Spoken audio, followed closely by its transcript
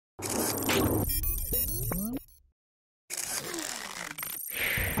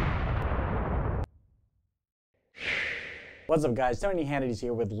What's up guys, Tony Hannity's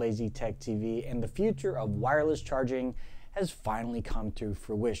here with Lazy Tech TV, and the future of wireless charging has finally come to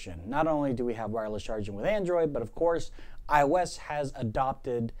fruition. Not only do we have wireless charging with Android, but of course iOS has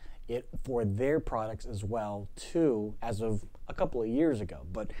adopted it for their products as well too, as of a couple of years ago.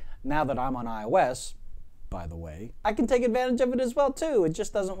 But now that I'm on iOS, by the way, I can take advantage of it as well too. It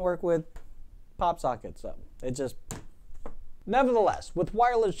just doesn't work with pop sockets, so it just... Nevertheless, with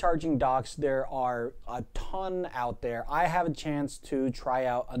wireless charging docks, there are a ton out there. I have a chance to try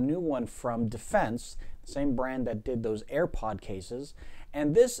out a new one from Defense, the same brand that did those AirPod cases,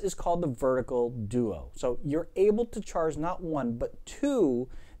 and this is called the Vertical Duo. So you're able to charge not one, but two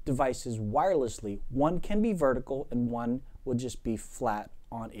devices wirelessly. One can be vertical and one will just be flat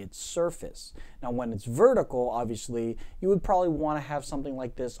on its surface. Now when it's vertical, obviously you would probably want to have something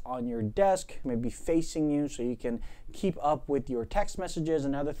like this on your desk, maybe facing you, so you can keep up with your text messages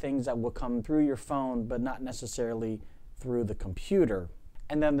and other things that will come through your phone but not necessarily through the computer.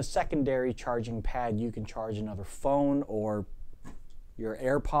 And then the secondary charging pad, you can charge another phone or your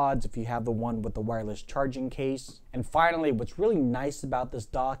AirPods if you have the one with the wireless charging case. And finally, what's really nice about this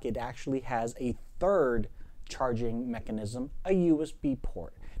dock, it actually has a third charging mechanism, a USB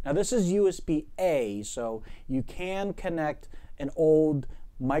port. Now this is USB-A, so you can connect an old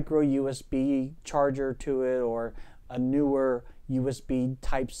micro USB charger to it or a newer USB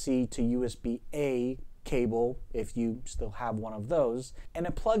Type-C to USB-A cable if you still have one of those, and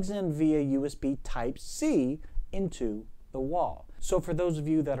it plugs in via USB Type-C into the wall. So for those of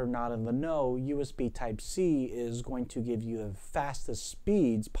you that are not in the know, USB Type-C is going to give you the fastest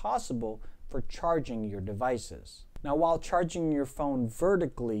speeds possible for charging your devices. Now while charging your phone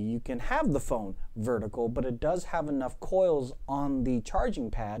vertically, you can have the phone vertical, but it does have enough coils on the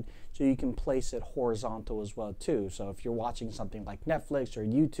charging pad so you can place it horizontal as well too. So if you're watching something like Netflix or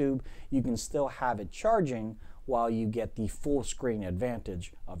YouTube, you can still have it charging while you get the full screen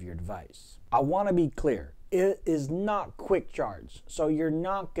advantage of your device. I want to be clear, it is not quick charge, so you're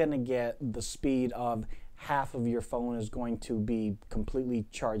not going to get the speed of half of your phone is going to be completely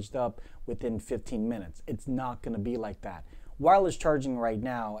charged up within 15 minutes. It's not going to be like that. Wireless charging right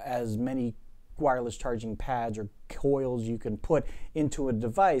now, as many wireless charging pads or coils you can put into a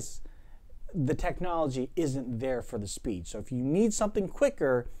device, the technology isn't there for the speed. So if you need something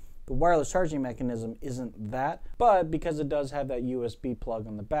quicker, the wireless charging mechanism isn't that, but because it does have that USB plug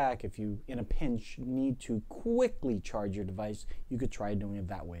on the back, if you, in a pinch, need to quickly charge your device, you could try doing it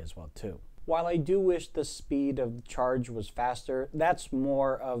that way as well too. While I do wish the speed of the charge was faster, that's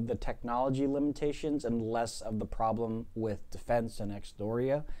more of the technology limitations and less of the problem with Defense and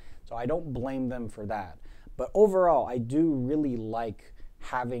Xdoria. So I don't blame them for that. But overall, I do really like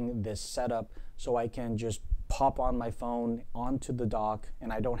having this setup so I can just pop on my phone onto the dock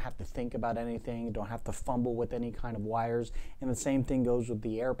and I don't have to think about anything, don't have to fumble with any kind of wires. And the same thing goes with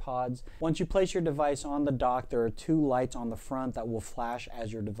the AirPods. Once you place your device on the dock, there are two lights on the front that will flash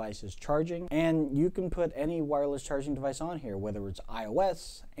as your device is charging, and you can put any wireless charging device on here, whether it's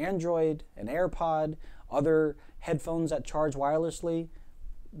iOS, Android, an AirPod, other headphones that charge wirelessly.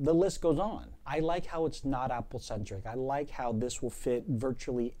 The list goes on. I like how it's not Apple-centric. I like how this will fit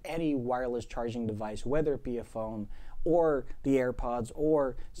virtually any wireless charging device, whether it be a phone or the AirPods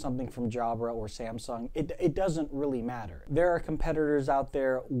or something from Jabra or Samsung. It doesn't really matter. There are competitors out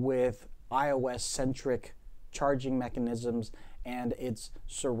there with iOS-centric charging mechanisms and its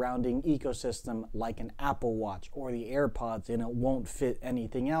surrounding ecosystem like an Apple Watch or the AirPods, and it won't fit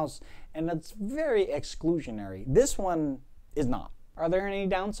anything else, and it's very exclusionary. This one is not. Are there any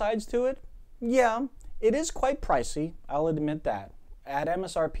downsides to it? Yeah, it is quite pricey, I'll admit that. At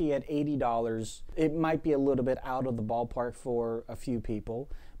MSRP at $80, it might be a little bit out of the ballpark for a few people,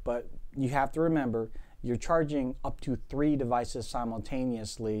 but you have to remember, you're charging up to 3 devices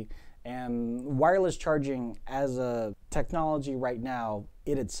simultaneously, and wireless charging as a technology right now,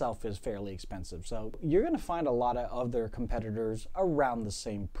 it itself is fairly expensive. So you're going to find a lot of other competitors around the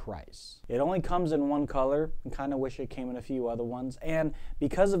same price. It only comes in one color. I kind of wish it came in a few other ones. And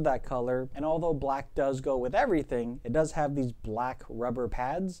because of that color, and although black does go with everything, it does have these black rubber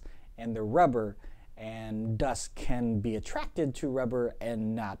pads, and they're rubber, and dust can be attracted to rubber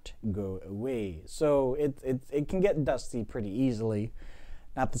and not go away. So it can get dusty pretty easily.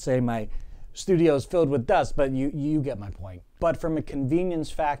 Not to say my studio is filled with dust, but you get my point. But from a convenience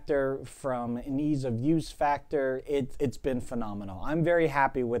factor, from an ease of use factor, it's been phenomenal. I'm very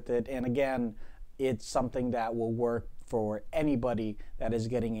happy with it, and again, it's something that will work for anybody that is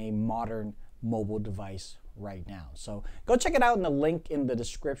getting a modern mobile device right now. So go check it out in the link in the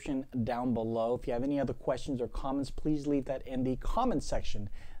description down below. If you have any other questions or comments, please leave that in the comment section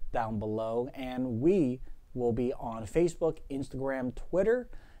down below. And we will be on Facebook, Instagram, Twitter.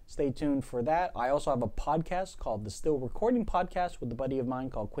 Stay tuned for that. I also have a podcast called the Still Recording Podcast with a buddy of mine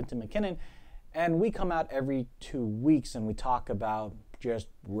called Quentin McKinnon. And we come out every 2 weeks and we talk about just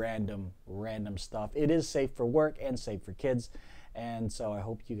random stuff. It is safe for work and safe for kids. And so I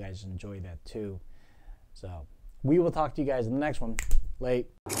hope you guys enjoy that too. So we will talk to you guys in the next one. Late.